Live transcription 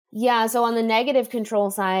Yeah. So on the negative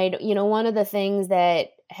control side, one of the things that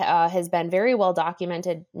has been very well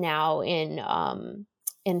documented now in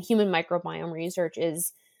human microbiome research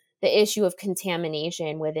is the issue of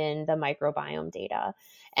contamination within the microbiome data.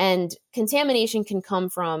 And contamination can come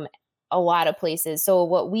from a lot of places. So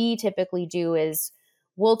what we typically do is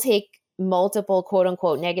we'll take multiple quote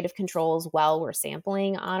unquote negative controls while we're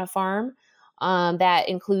sampling on a farm. That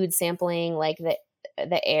includes sampling like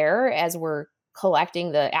the air as we're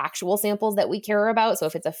collecting the actual samples that we care about. So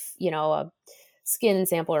if it's a skin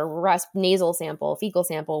sample or nasal sample, fecal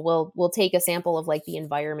sample, we'll take a sample of like the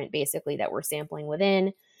environment basically that we're sampling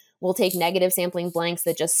within. We'll take negative sampling blanks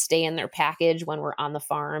that just stay in their package when we're on the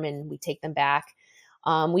farm and we take them back.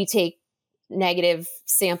 We take negative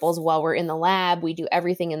samples while we're in the lab. We do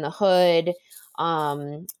everything in the hood.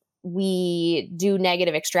 We do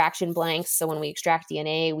negative extraction blanks. So when we extract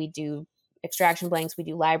DNA, we do extraction blanks, we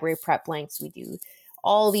do library prep blanks, we do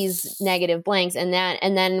all these negative blanks. And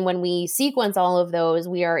then when we sequence all of those,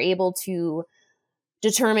 we are able to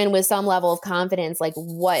determine with some level of confidence, like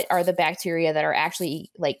what are the bacteria that are actually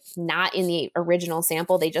like not in the original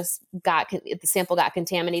sample. The sample got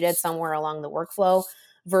contaminated somewhere along the workflow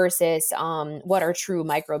versus what are true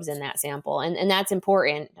microbes in that sample. And that's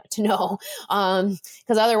important to know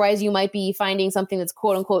because otherwise you might be finding something that's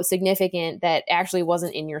quote unquote significant that actually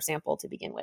wasn't in your sample to begin with.